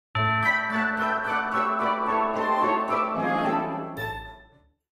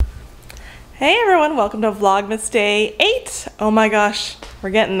Hey everyone, welcome to Vlogmas Day 8. Oh my gosh, we're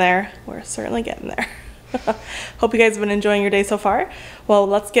getting there. We're certainly getting there. Hope you guys have been enjoying your day so far. Well,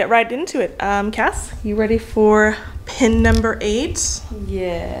 let's get right into it. Cass, you ready for pin number 8?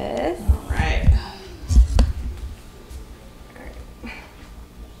 Yes. All right.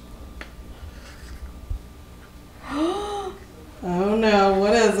 Oh no,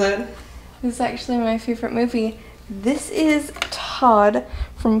 what is it? This is actually my favorite movie. This is Todd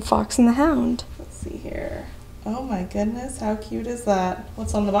from Fox and the Hound. Let's see here. Oh my goodness, how cute is that?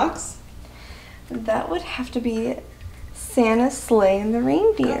 What's on the box? That would have to be Santa's sleigh and the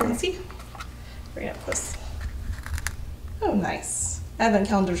reindeer. Oh, let's see. Bring up this. Oh, nice. Advent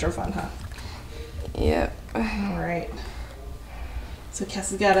calendars are fun, huh? Yep. All right. So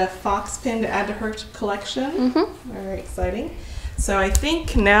Cass has got a fox pin to add to her collection. Very exciting. So I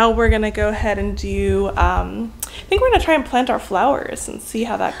think now we're gonna go ahead and do, I think we're gonna try and plant our flowers and see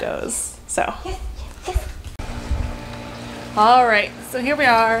how that goes. So. Yes. All right, so here we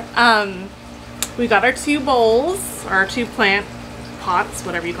are. We got our 2 bowls, or 2 plant pots,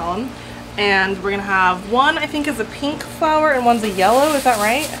 whatever you call them. And we're gonna have one, I think is a pink flower and one's a yellow, is that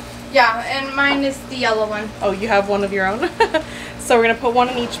right? Yeah, and mine is the yellow one. Oh, you have one of your own? So we're gonna put one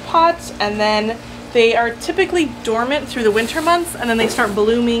in each pot, and then they are typically dormant through the winter months, and then they start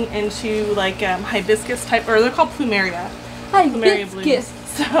blooming into like hibiscus type, or they're called plumeria. Plumeria blooms.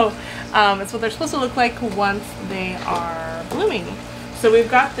 So it's what they're supposed to look like once they are blooming. So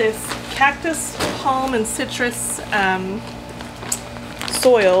we've got this cactus, palm, and citrus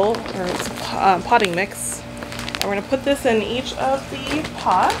soil, or it's potting mix. And we're gonna put this in each of the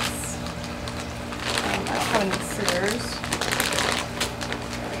pots. I don't have any scissors.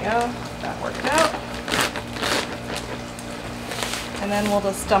 There we go. That worked out. And then we'll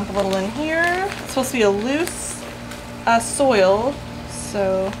just dump a little in here. It's supposed to be a loose soil,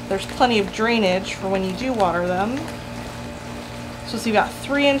 so there's plenty of drainage for when you do water them. It's supposed to be about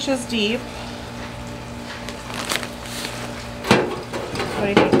 3 inches deep. What do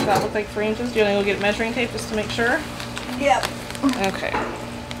you think? Does that look like 3 inches? Do you want to go get measuring tape just to make sure? Yep. Okay.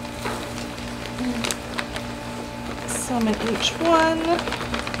 Some in each one.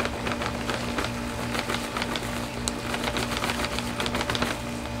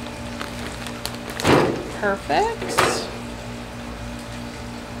 Perfect.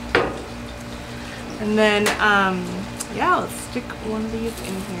 And then, yeah, let's stick one of these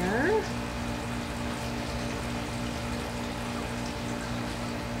in here.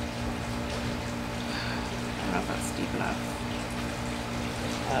 I don't know if that's deep enough.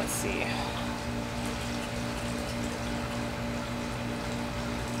 Let's see.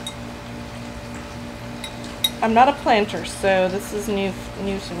 I'm not a planter, so this is new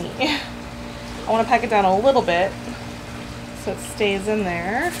to me. I want to pack it down a little bit so it stays in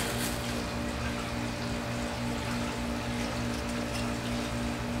there.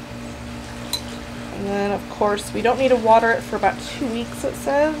 And then of course we don't need to water it for about 2 weeks, it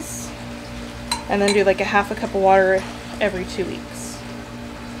says. And then do like a half a cup of water every 2 weeks.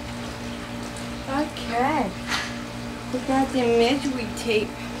 Okay. We got the measuring tape.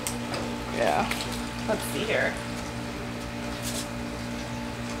 Yeah. Let's see here.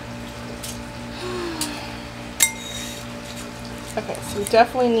 Okay, so we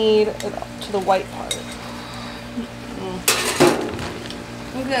definitely need it up to the white part.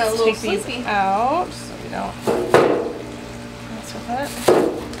 I'm getting a Let's little take sleepy. these out so we don't mess with it.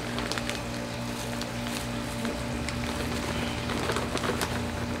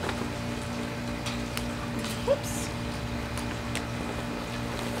 Oops.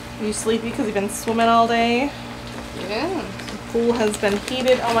 Are you sleepy because you've been swimming all day? Yeah. The pool has been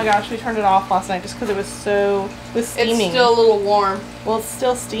heated. Oh my gosh, we turned it off last night just because it was steaming. It's still a little warm. Well, it's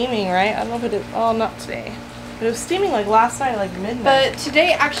still steaming, right? I don't know if it is. Oh, not today. But it was steaming like last night, like midnight. But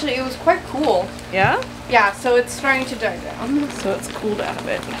today, actually, it was quite cool. Yeah? Yeah, so it's starting to die down. So it's cooled down a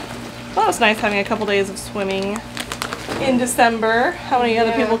bit. Well, it was nice having a couple days of swimming in December. How many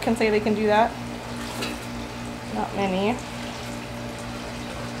other people can say they can do that? Not many.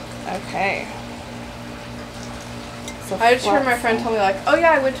 Okay. So I just heard my friend tell me, like, oh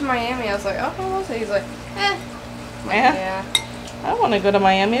yeah, I went to Miami. I was like, oh, how was it? He's like, eh. I'm like, yeah. I want to go to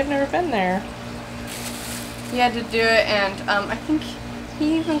Miami. I've never been there. He had to do it, and I think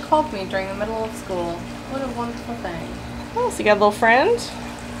he even called me during the middle of school. What a wonderful thing. Oh, so you got a little friend?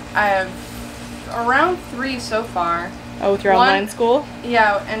 I have around 3 so far. Oh, with your online school?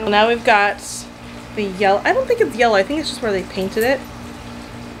 Yeah, and Well, now we've got the yellow. I don't think it's yellow. I think it's just where they painted it.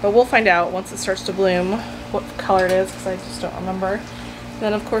 But we'll find out once it starts to bloom what color it is, because I just don't remember.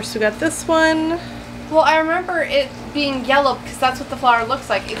 Then of course we got this one. Well, I remember it being yellow because that's what the flower looks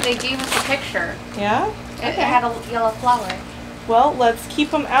like. They gave us a picture. Yeah? It had a yellow flower. Well, let's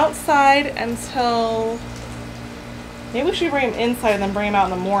keep them outside until... Maybe we should bring them inside and then bring them out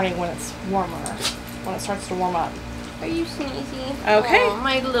in the morning when it's warmer. When it starts to warm up. Are you sneezy? Okay. Oh,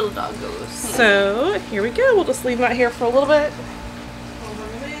 my little dog goes sneezy. So, here we go. We'll just leave them out here for a little bit.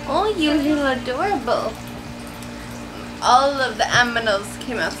 Oh, you little adorable. All of the aminos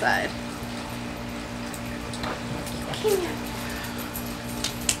came outside.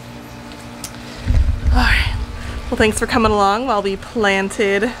 Alright. Well, thanks for coming along while we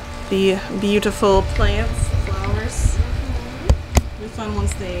planted the beautiful plants, the flowers. It'll be fun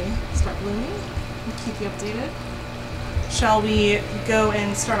once they start blooming. We'll keep you updated. Shall we go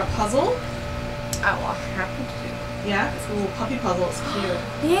and start a puzzle? I will happy to. Yeah, it's a little puppy puzzle. It's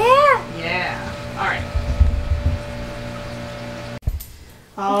cute. Yeah. Yeah. Alright.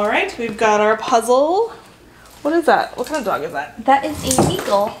 Alright, we've got our puzzle. What is that? What kind of dog is that? That is a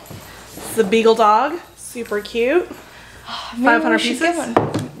beagle. It's a beagle dog. Super cute. 500 pieces.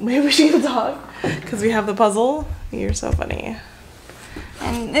 Maybe we should get a dog because we have the puzzle. You're so funny.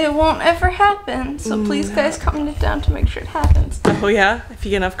 And it won't ever happen. So please, guys, comment it down to make sure it happens. Oh yeah? If you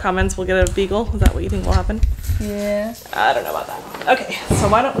get enough comments, we'll get a beagle. Is that what you think will happen? Yeah. I don't know about that. Okay, so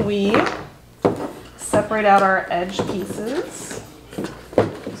why don't we separate out our edge pieces.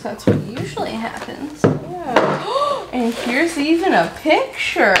 So that's what usually happens. Yeah. And here's even a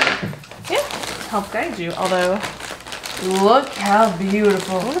picture. Yeah. Help guide you. Although, look how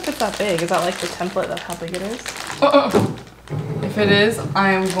beautiful. I wonder if it's that big. Is that like the template of how big it is? If it is,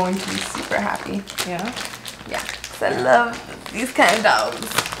 I am going to be super happy. Yeah. Yeah, because I love these kind of dogs.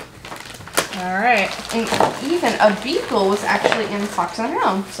 All right. And even a beagle was actually in Fox and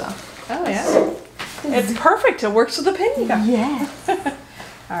Hound, so. Oh yeah. It's perfect. It works with the pin you got. Yes.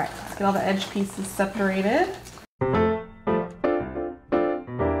 All right. Let's get all the edge pieces separated.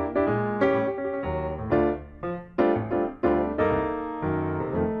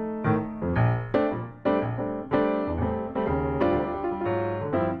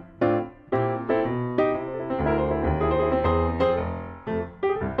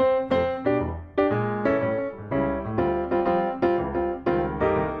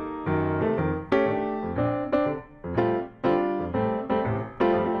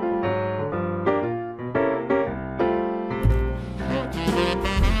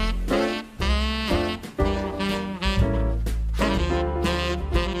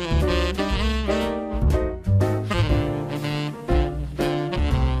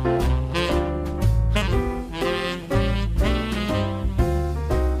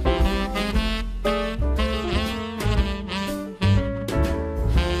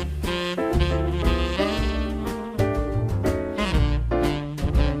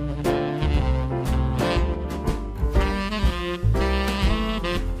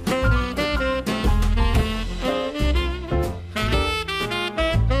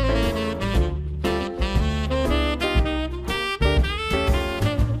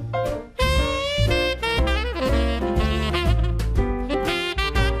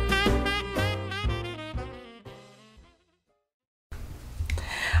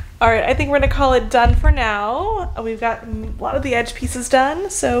 All right, I think we're gonna call it done for now. We've got a lot of the edge pieces done,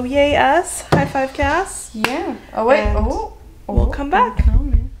 so yay us. High five, Cass. Yeah. Oh wait. And we'll come back.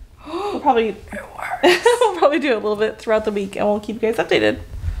 We'll probably we'll probably do it a little bit throughout the week, and we'll keep you guys updated.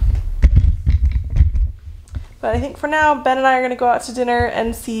 But I think for now, Ben and I are gonna go out to dinner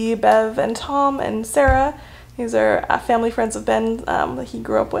and see Bev and Tom and Sarah. These are family friends of Ben that he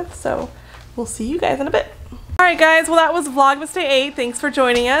grew up with. So we'll see you guys in a bit. Alright guys, well that was Vlogmas Day 8. Thanks for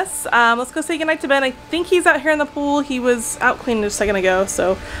joining us. Let's go say goodnight to Ben. I think he's out here in the pool. He was out cleaning just a second ago,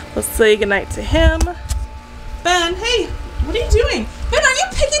 so let's say goodnight to him. Ben, hey, what are you doing? Ben, are you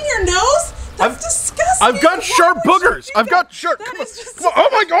picking your nose? That's disgusting. I've got sharp boogers. I've got sharp. That Come on. is just Come on. Oh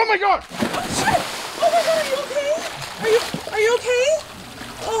my god! Oh my god! Oh my god, are you okay? Are you okay?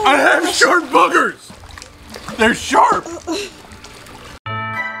 Oh, I have sharp boogers. They're sharp.